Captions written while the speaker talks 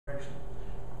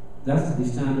That's the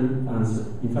standard answer.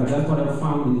 In fact, that's what I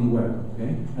found in the web.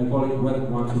 Okay, I call it web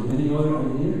 1, 2. Any other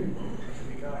idea?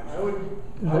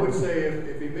 I would say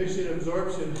if emission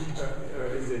absorption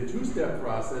is a two-step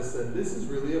process, then this is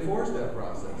really a four-step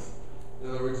process. In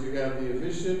other words, you have the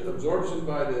emission absorption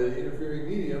by the interfering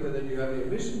medium, and then you have the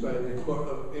emission by the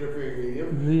interfering medium,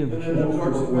 and then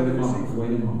absorption by the receiver. Wait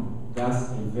a moment.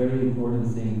 That's a very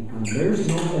important thing. And there's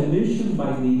no emission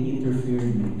by the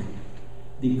interfering medium.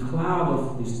 The cloud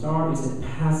of the star is a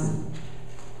passive.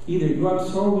 Either you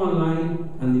absorb one line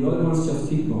and the other ones just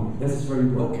keep going. That's very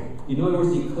important. Okay. In other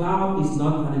words, the cloud is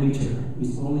not an emitter,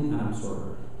 it's only an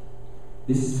absorber.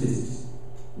 This is physics.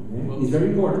 Okay? Well, it's very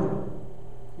important,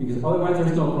 because otherwise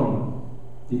there's no problem.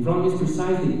 The problem is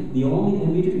precisely the only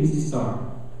emitter is the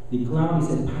star. The cloud is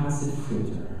a passive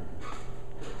filter.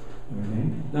 Okay?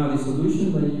 Now the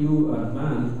solution that you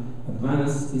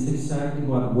advance is exactly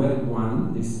what Web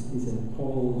 1, this is a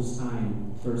Paul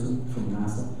Stein person from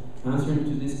NASA, answering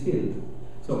to this kid.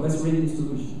 So let's read the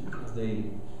solution.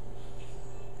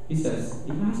 He says,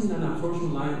 imagine an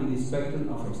absorption line in the spectrum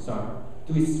of a star.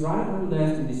 To its right and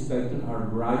left in the spectrum are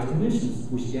bright emissions,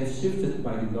 which get shifted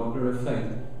by the Doppler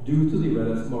effect due to the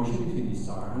relative motion between the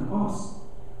star and us.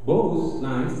 Both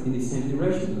lines in the same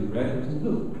direction, the red and the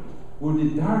blue. Would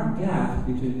the dark gap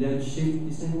between them shift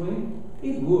the same way?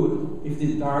 It would, if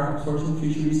the dark absorption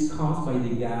feature is caused by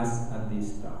the gas at the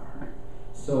star.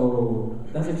 So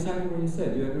that's exactly what you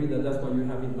said. You agree that that's what you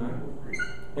have in mind?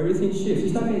 Everything shifts.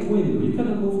 It's like a window. You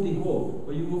cannot move the hole,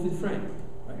 but you move the frame.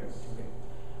 Right? Yes.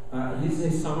 Okay. This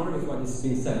is a summary of what is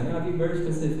being said. I'm going to be very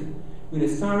specific. With a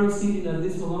star receding at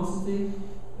this velocity,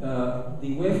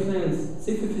 the wavelength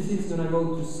 656 is going to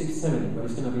go to 670, but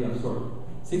it's going to be absorbed.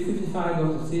 655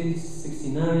 goes to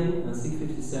 669, and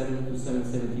 657 to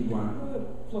 771.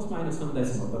 Plus minus some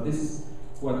decimal, but this is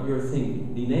what you're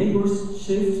thinking. The neighbors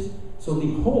shift, so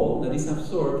the hole that is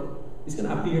absorbed is going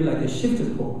to appear like a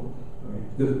shifted hole.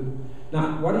 Good.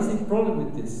 Now, what is the problem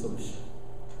with this solution?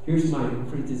 Here's my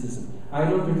criticism. I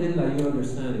don't pretend that you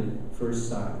understand it first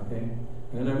sight, okay?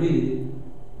 I'm going to read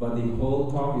it, but the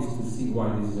whole talk is to see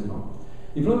why this is about.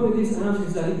 The problem with this answer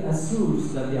is that it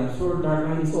assumes that the absorbed dark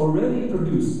line is already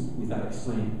produced without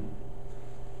explaining.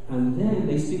 And then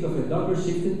they speak of a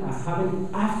Doppler-shifted as happening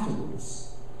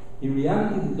afterwards. In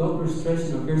reality, the Doppler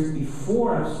stretching occurs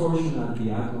before absorption at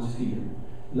the atmosphere.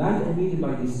 Light emitted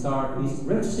by the star is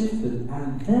redshifted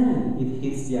and then it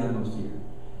hits the atmosphere.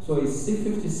 So a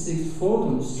 656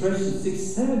 photon stretched to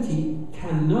 670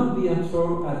 cannot be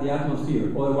absorbed at the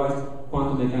atmosphere, otherwise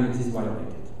quantum mechanics is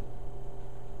violated.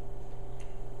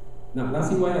 Now, that's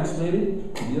the way I explained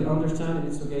it. If you don't understand it,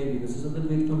 it's okay because it's a little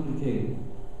bit complicated.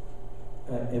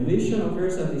 Emission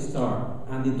occurs at the star,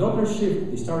 and the Doppler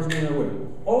shift, the star is moving away.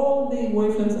 All the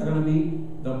wavelengths are going to be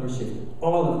Doppler shifted,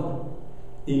 all of them,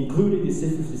 including the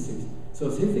 656. So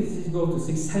 656 goes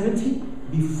to 670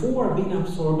 before being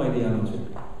absorbed by the atmosphere,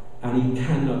 and it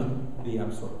cannot be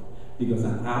absorbed because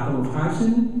an atom of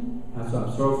hydrogen has to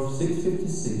absorb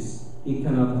 656. It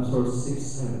cannot absorb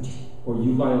 670, or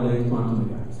you violate quantum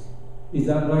mechanics. Is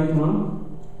that right or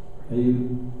wrong? Are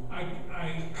you?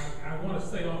 I want to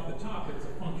say off the top, it's a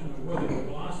function of whether the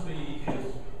velocity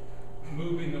is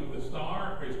moving of the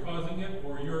star is causing it,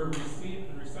 or your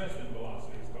recession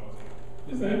velocity is causing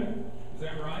it. Is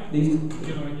that right?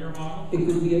 In your model? It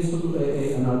could be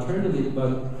an alternative, but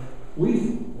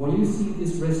when you see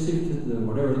this redshifted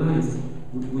whatever lines,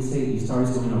 we say the star is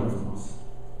going away from us.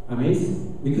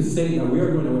 Amazing. We could say that we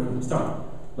are going away from the star,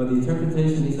 but the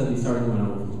interpretation is that the star is going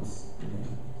away from us.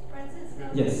 Francisco,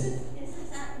 yes. Is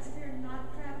this atmosphere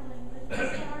not traveling with the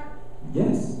star?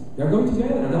 Yes, they're going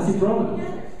together, and that's the problem.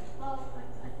 Together. Well,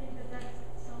 I think that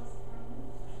solves the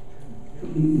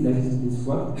problem. That's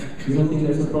what? You don't think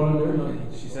there's a problem there? No?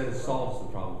 She said it solves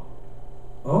the problem.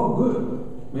 Oh,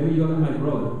 good. Maybe you're my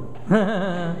brother.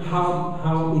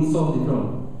 How it solves the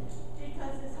problem?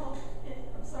 Because this whole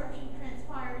absorption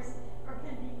transpires, or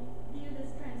can be viewed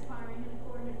as transpiring in a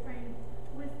coordinate frame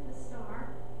with the star,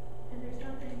 and there's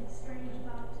nothing strange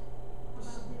about the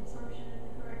absorption at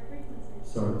the correct frequency.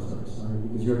 Sorry,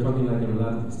 because you're talking like a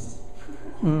relativist.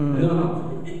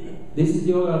 No. This is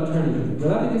the other alternative.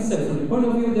 Relativity says, from the point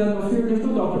of view of the atmosphere, there's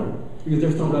no Doppler, because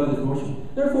there's no relative motion.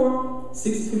 Therefore,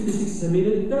 656 is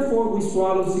emitted, therefore we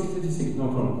swallow 656, no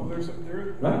problem. Well,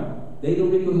 right? They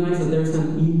don't recognize that there's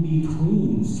an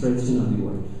in-between stretching of the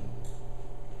wave.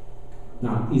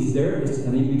 Now, is there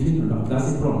an in-between or not?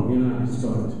 That's the problem. You're not just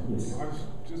going to. Yes. I was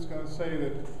just going to say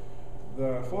that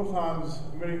the photons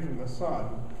emitting from the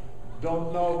sun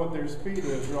don't know what their speed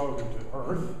is relative to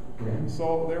Earth,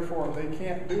 so therefore they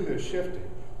can't do this shifting.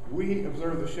 We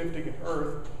observe the shifting at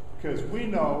Earth Because we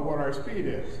know what our speed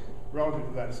is relative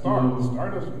to that star. No. The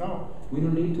star doesn't know. We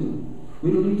don't need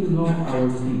to know our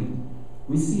speed.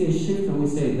 We see a shift and we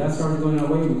say that star is going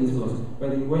away with this velocity. By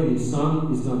the way, the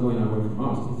sun is not going away from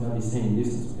us. It's at the same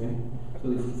distance, okay?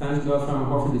 So thanks God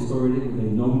Fraunhofer discovered it with a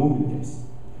no-moving case.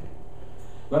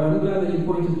 But I'm glad that you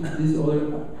pointed to this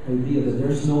other idea that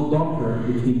there's no Doppler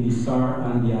between the star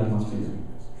and the atmosphere.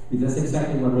 Because that's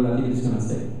exactly what relativity is going to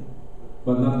say,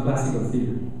 but not classical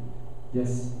theory.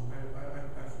 Yes?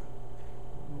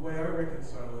 The way I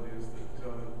reconcile it is that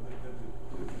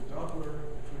the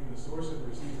Doppler between the source and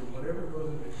receiver, whatever goes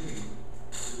in between,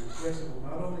 is expressible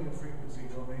not only in frequency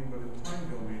domain, but in time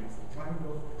domain. It's the time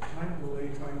delay,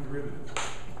 time derivative.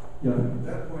 Yeah. At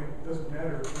that point, it doesn't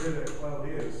matter where that cloud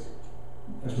is.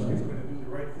 That's right. It's going to do the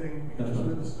right thing because it's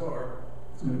with the star.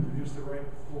 It's going to produce the right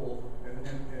pole and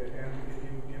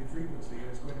in frequency, and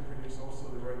it's going to produce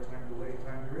also the right time delay,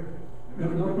 time derivative.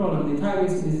 No problem. The time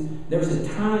is there's a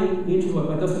time interval,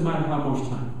 but it doesn't matter how much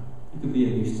time. It could be a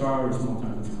big star or a small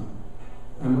time, doesn't matter.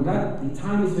 And that the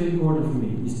time is very important for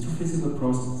me. It's two physical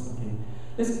processes. Okay.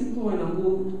 Let's keep going and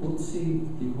we'll see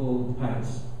the whole package.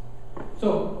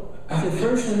 So as a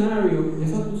first scenario,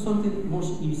 let's do something much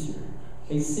easier.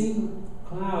 A single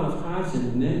cloud of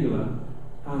hydrogen nebula,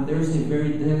 and there's a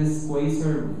very dense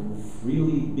quasar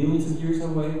really billions of years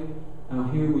away. Now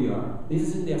here we are. This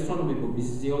is in the Astronomic book. This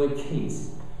is the other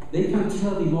case. They can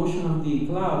tell the motion of the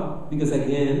cloud because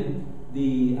again,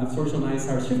 the absorption lines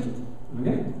are shifted.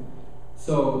 Okay?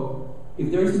 So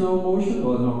if there's no motion,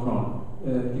 well, no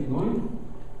problem. Keep going.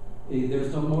 If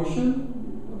there's no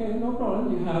motion, okay, no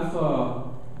problem. You have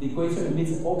the quasar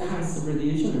emits all kinds of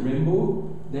radiation, a rainbow.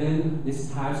 Then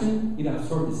this hydrogen, it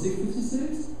absorbs the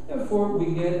 656. Therefore,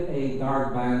 we get a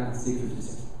dark band at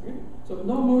 656. Okay? So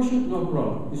no motion, no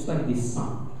problem. It's like the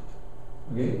sun.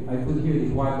 Okay, I put here the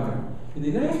white line. In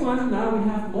the next one, now we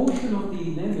have motion of the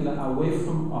nebula away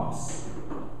from us.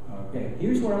 Okay,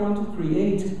 here's where I want to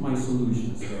create my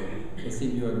solution. So let's see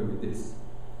if you agree with this.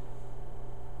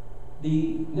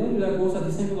 The nebula goes at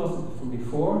the same velocity from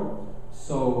before.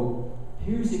 So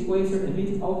here's the quasar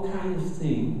emits all kinds of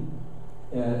things.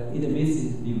 It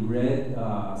emits the red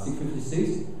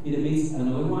 656. It emits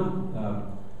another one.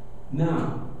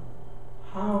 Now,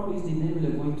 how is the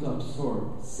nebula going to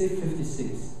absorb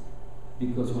 656?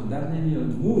 Because when that nebula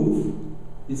moves,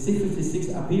 the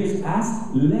 656 appears as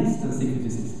less than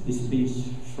 656. It's being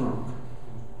shrunk.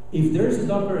 If there is a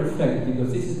Doppler effect,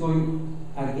 because this is going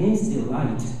against the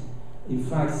light, in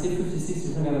fact, 656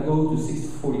 is not going to go to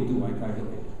 642, I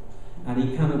calculated. And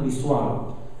it cannot be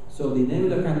swallowed. So the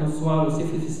nebula cannot swallow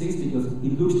 656 because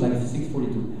it looks like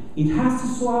 642. It has to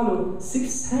swallow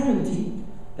 670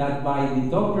 that by the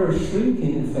Doppler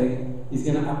shrinking effect is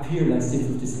going to appear like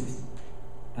 656.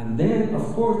 And then,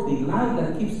 of course, the light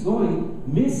that keeps going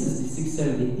misses the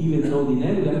 670 even though the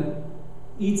nebula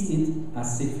eats it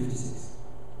as 656.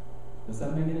 Does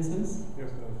that make any sense? Yes,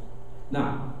 it does.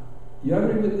 Now, you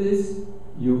agree with this?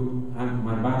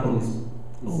 My battle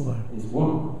is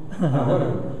won.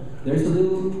 However, there's a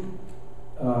little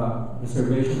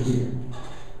reservation here.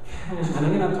 And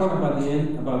I'm going to talk about the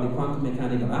end about the quantum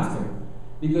mechanical aspect.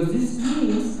 Because this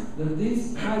means that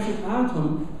this hydrogen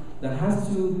atom that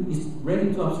is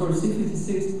ready to absorb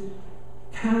 656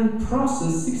 can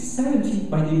process 670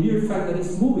 by the mere fact that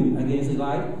it's moving against the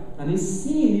light and is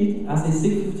seeing it as a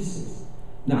 656.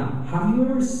 Now, have you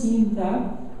ever seen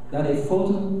that a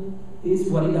photon is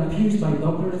what it appears by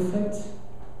Doppler effect?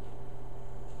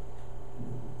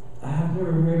 I have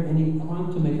never heard any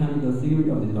quantum mechanical theory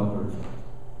of the Doppler effect.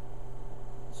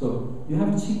 So you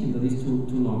have a chicken that is too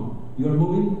long. You are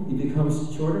moving, it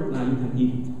becomes shorter, now you can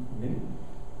eat it.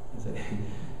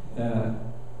 Okay?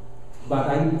 But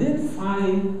I did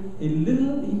find a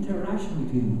little interaction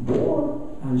between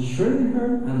Bohr and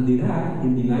Schroedinger and Dirac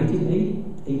in the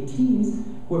 1918s,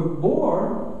 where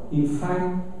Bohr, in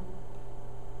fact,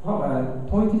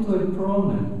 pointed to a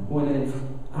problem when an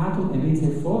atom emits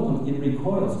a photon, it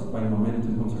recoils by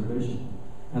momentum conservation.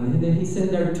 And then he said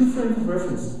there are two frames of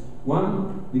reference,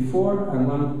 one before and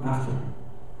one after.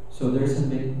 So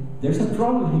there's a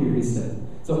problem here, he said.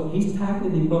 So he's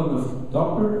tackling the problem of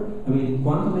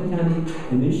quantum mechanics,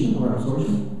 emission or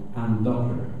absorption, and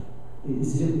Doppler.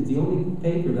 It's the only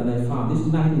paper that I found. This is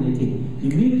 1918.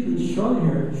 Immediately,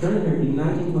 Schroedinger in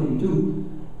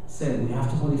 1922 said we have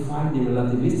to modify the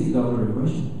relativistic Doppler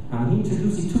equation. And he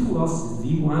introduced the two velocities,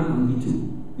 V1 and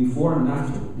V2, before and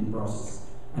after the process.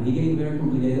 And he gave very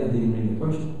complicated, I didn't make the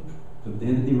equation. But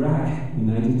then Dirac in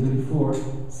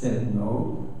 1924 said,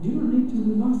 no, you don't need to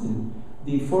do nothing.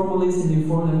 The formalism in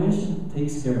four dimension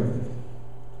takes care of it.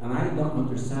 And I don't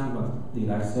understand what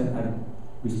Dirac said.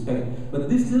 respect. But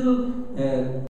this little